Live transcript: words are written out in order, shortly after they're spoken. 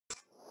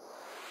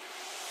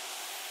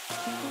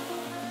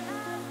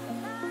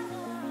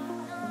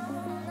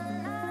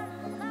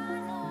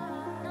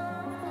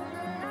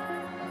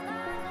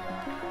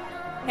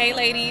Hey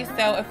ladies,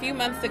 so a few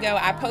months ago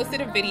I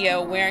posted a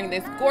video wearing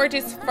this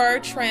gorgeous fur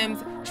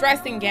trimmed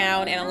dressing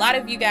gown, and a lot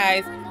of you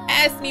guys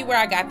asked me where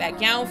I got that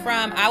gown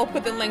from. I will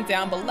put the link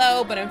down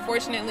below, but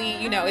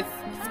unfortunately, you know, it's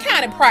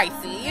kind of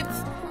pricey.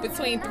 It's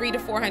between $300 to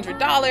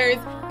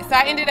 $400. So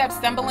I ended up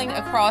stumbling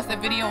across a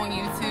video on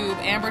YouTube,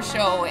 Amber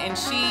Scholl, and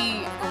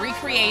she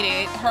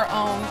recreated her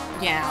own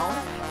gown.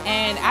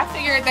 And I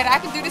figured that I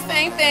could do the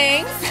same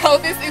thing. So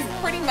this is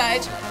pretty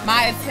much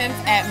my attempt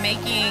at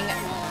making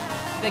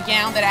the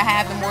gown that I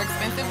have, the more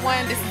expensive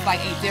one. This is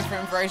like a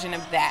different version of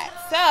that.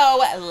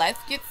 So let's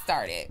get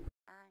started.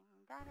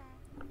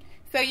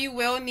 So you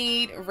will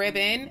need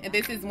ribbon.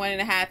 This is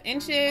 1.5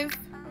 inches.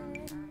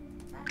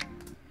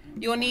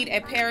 You'll need a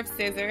pair of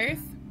scissors.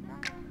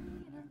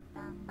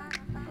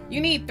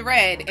 You need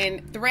thread,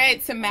 and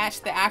thread to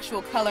match the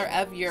actual color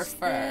of your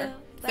fur.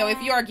 So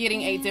if you are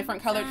getting a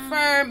different colored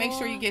fur, make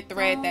sure you get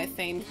thread that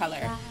same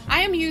color.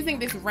 I am using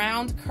this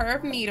round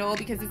curved needle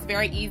because it's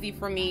very easy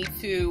for me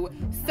to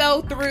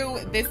sew through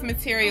this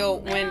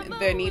material when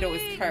the needle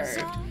is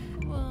curved.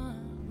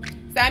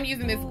 So I'm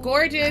using this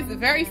gorgeous,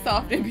 very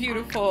soft and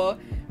beautiful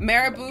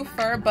Marabou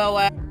Fur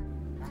Boa.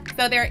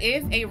 So there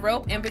is a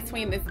rope in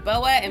between this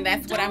boa, and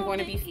that's what I'm going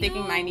to be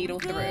sticking my needle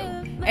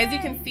through. As you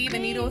can see, the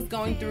needle is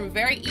going through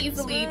very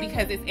easily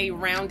because it's a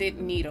rounded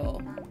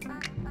needle.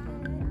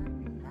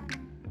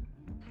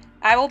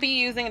 I will be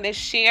using this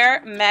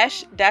sheer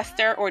mesh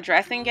duster or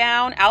dressing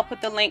gown. I'll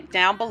put the link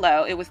down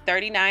below. It was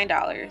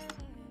 $39.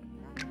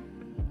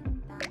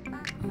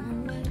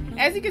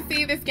 As you can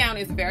see, this gown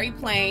is very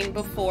plain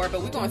before,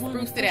 but we're going to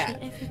spruce it up.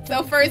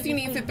 So first you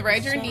need to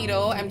thread your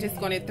needle. I'm just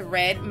going to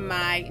thread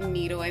my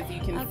needle, as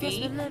you can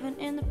see.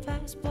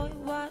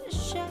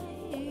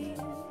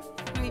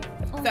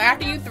 So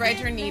after you thread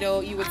your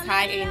needle, you would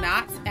tie a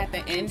knot at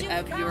the end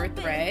of your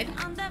thread.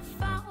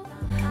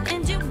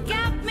 And you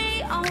got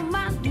me on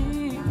my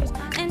knees,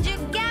 and you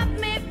got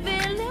me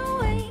feeling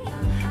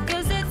weak,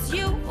 'cause it's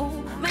you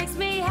who makes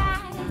me high.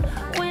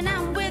 When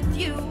I'm with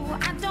you,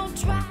 I don't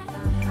try,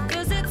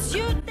 'cause it's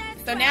you that.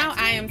 So now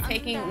I am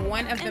taking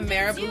one of the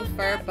Marabou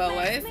Fur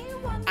Boas.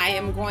 I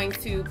am going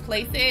to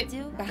place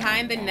it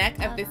behind the neck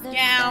of this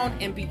gown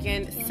and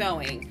begin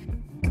sewing.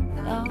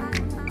 Oh,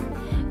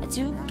 but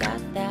you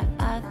got that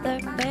other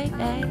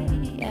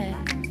baby, yeah.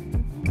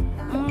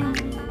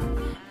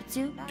 But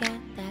you got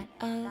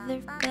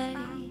other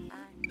babe.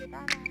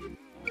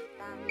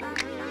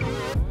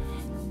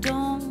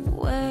 Don't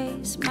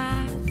waste my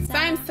time. So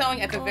I'm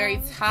sewing at the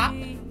very top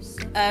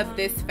of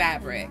this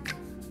fabric.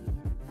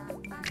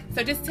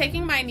 So just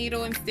taking my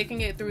needle and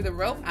sticking it through the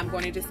rope, I'm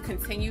going to just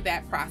continue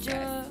that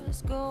process.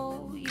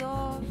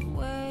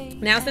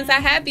 Now, since I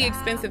have the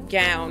expensive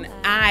gown,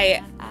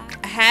 I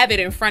have it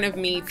in front of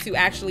me to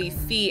actually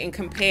see and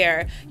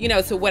compare, you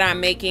know, to what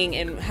I'm making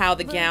and how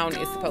the gown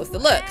is supposed to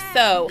look.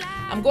 So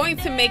I'm going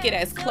to make it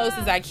as close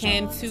as I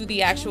can to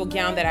the actual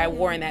gown that I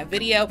wore in that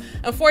video.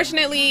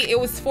 Unfortunately, it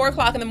was 4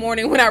 o'clock in the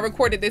morning when I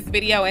recorded this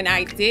video, and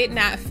I did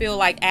not feel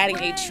like adding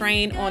a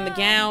train on the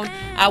gown.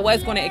 I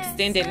was going to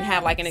extend it and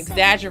have like an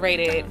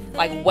exaggerated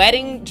like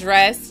wedding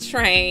dress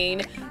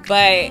train,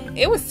 but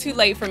it was too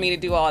late for me to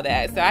do all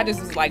that. So I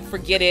just was like,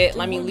 forget it.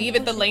 Let me leave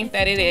it the length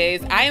that it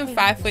is. I am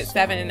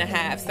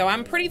 5'7.5", so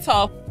I'm pretty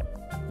tall.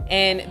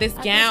 And this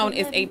gown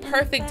is a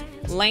perfect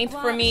length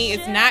for me.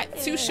 It's not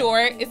too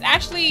short. It's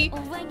actually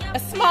a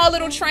small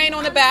little train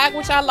on the back,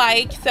 which I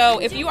like. So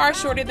if you are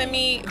shorter than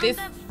me, this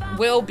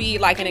will be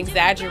like an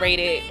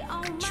exaggerated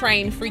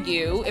train for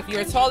you. If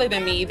you're taller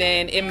than me,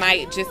 then it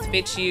might just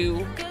fit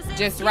you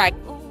just right.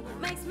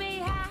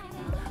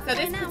 So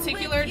this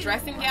particular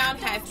dressing gown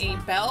has a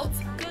belt.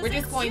 We're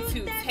just going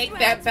to take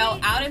that belt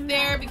out of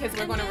there because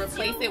we're going to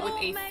replace it with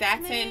a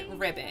satin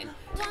ribbon.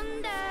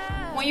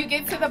 When you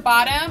get to the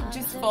bottom,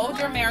 just fold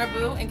your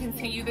marabou and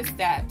continue the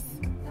steps.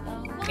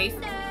 Okay.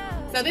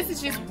 So this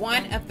is just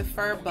one of the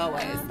fur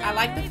boas. I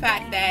like the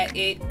fact that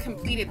it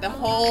completed the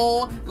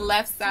whole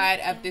left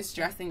side of this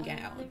dressing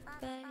gown.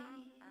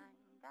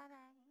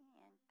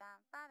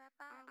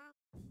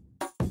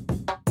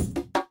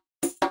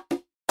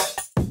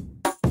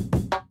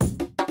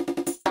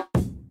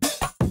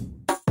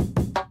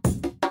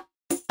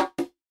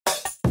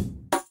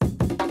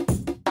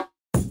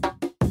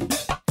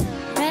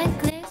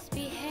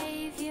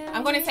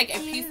 I'm going to take a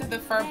piece of the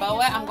fur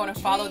boa. I'm going to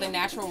follow the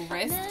natural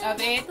wrist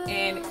of it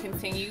and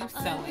continue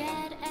sewing.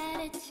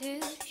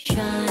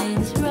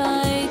 Shines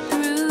right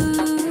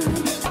through.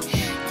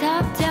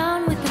 Top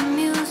down with the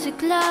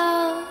music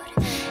loud.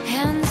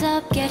 Hands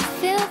up, get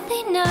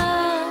filthy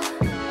now.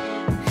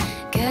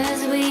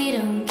 'Cause we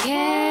don't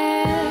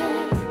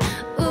care.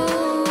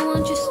 Ooh,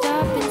 won't you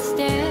stop and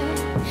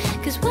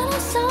stare? 'Cause when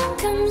a song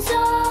comes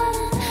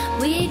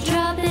on, we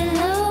drop it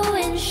low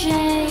and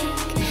shake.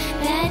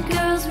 Bad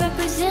girls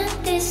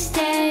represent this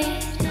state,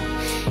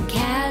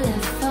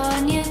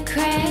 California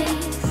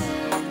craze.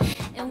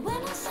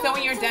 So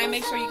when you're done,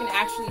 make sure you can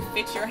actually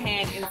fit your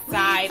hand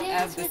inside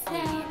of the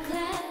sleeve.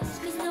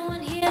 'Cause no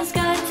one here's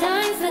got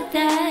time for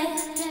that.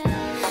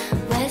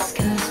 West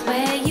Coast,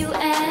 where you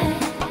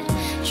at?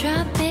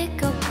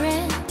 Tropical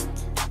print.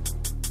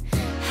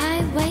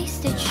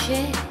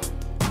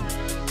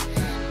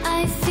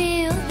 I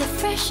feel the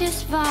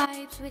freshest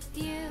vibes with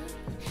you.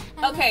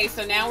 Okay,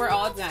 so now we're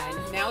all done.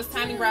 Now it's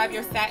time to grab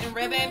your satin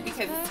ribbon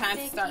because it's time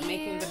to start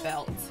making the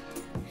belt.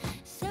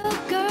 So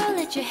girl,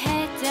 let your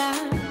head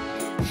down.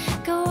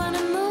 Go on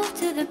and move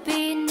to the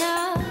beat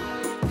now.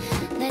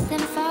 Let them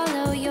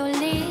follow your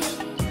lead.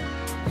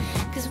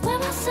 Cause when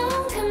our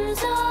song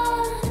comes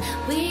on,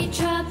 we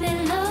drop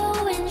it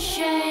low and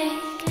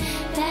shake.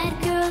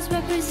 Bad girls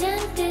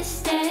represent this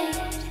state,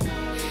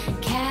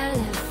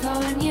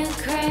 California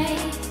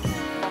craze.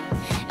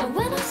 And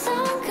when our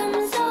song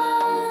comes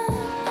on,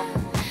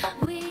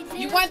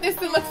 you want this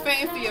to look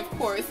fancy, of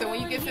course, so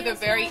when you get to the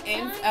very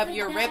end of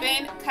your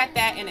ribbon, cut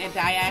that in a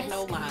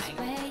diagonal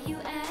line.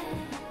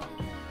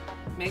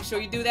 Make sure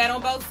you do that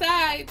on both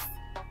sides.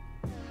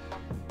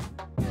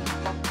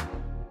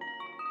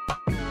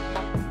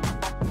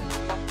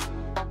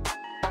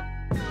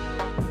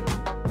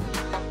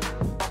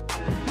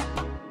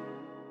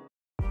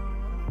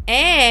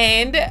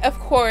 And of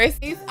course,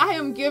 I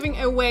am giving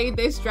away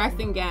this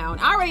dressing gown.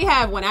 I already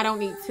have one, I don't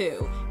need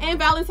two. And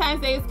Valentine's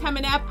Day is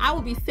coming up. I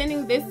will be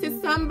sending this to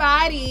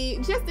somebody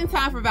just in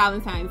time for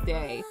Valentine's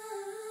Day.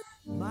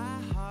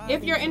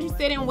 If you're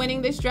interested in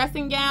winning this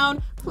dressing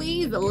gown,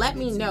 please let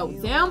me know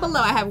down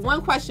below. I have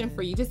one question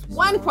for you, just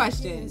one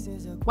question.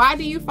 Why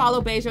do you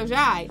follow Beige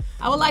Ojai?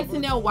 I would like to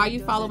know why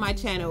you follow my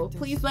channel.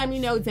 Please let me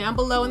know down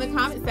below in the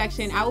comment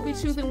section. I will be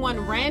choosing one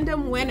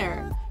random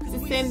winner to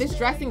send this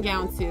dressing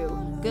gown to.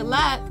 Good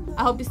luck.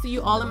 I hope to see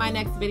you all in my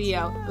next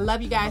video. I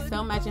love you guys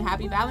so much and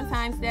happy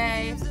Valentine's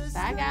Day.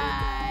 Bye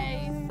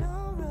guys.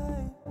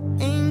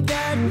 Ain't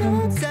got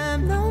no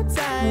time, no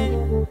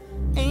time.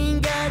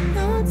 Ain't got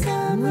no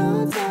time,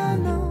 no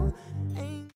time, no.